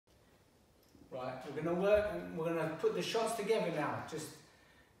Right, we're going to work and we're going to put the shots together now. Just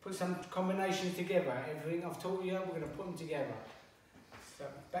put some combinations together. Everything I've taught you, we're going to put them together. So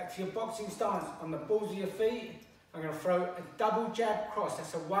back to your boxing stance. On the balls of your feet, I'm going to throw a double jab cross.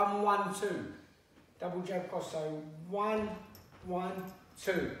 That's a 1-1-2. Double jab cross. So 1-1-2.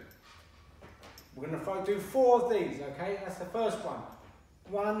 We're going to do 4 of these. Okay, that's the first one.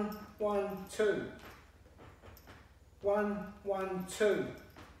 1-1-2. 1-1-2.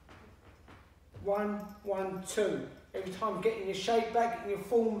 1-1-2. Every time getting your shape back, getting your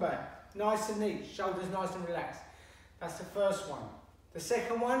form back. Nice and neat. Shoulders nice and relaxed. That's the first one. The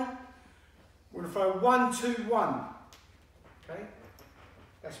second one, we're going to throw 1-2-1. Okay?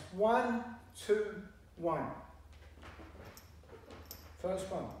 That's 1-2-1. First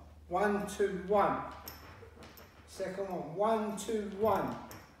one. 1-2-1. Second one. 1-2-1.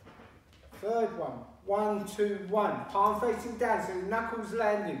 Third one. 1-2-1. Palm facing down so the knuckles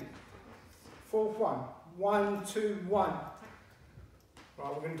landing. Fourth one. 1-2-1. Right,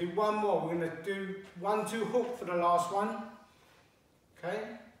 we're going to do one more. We're going to do 1-2 hook for the last one. Okay?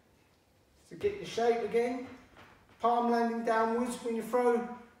 So get your shape again. Palm landing downwards when you throw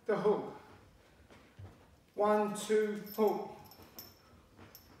the hook. 1-2 hook.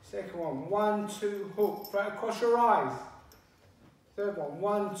 Second one. 1-2 hook. Throw it across your eyes. Third one.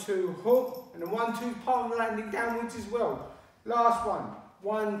 1-2 hook. And the 1-2 palm landing downwards as well. Last one.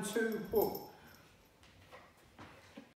 1-2 hook.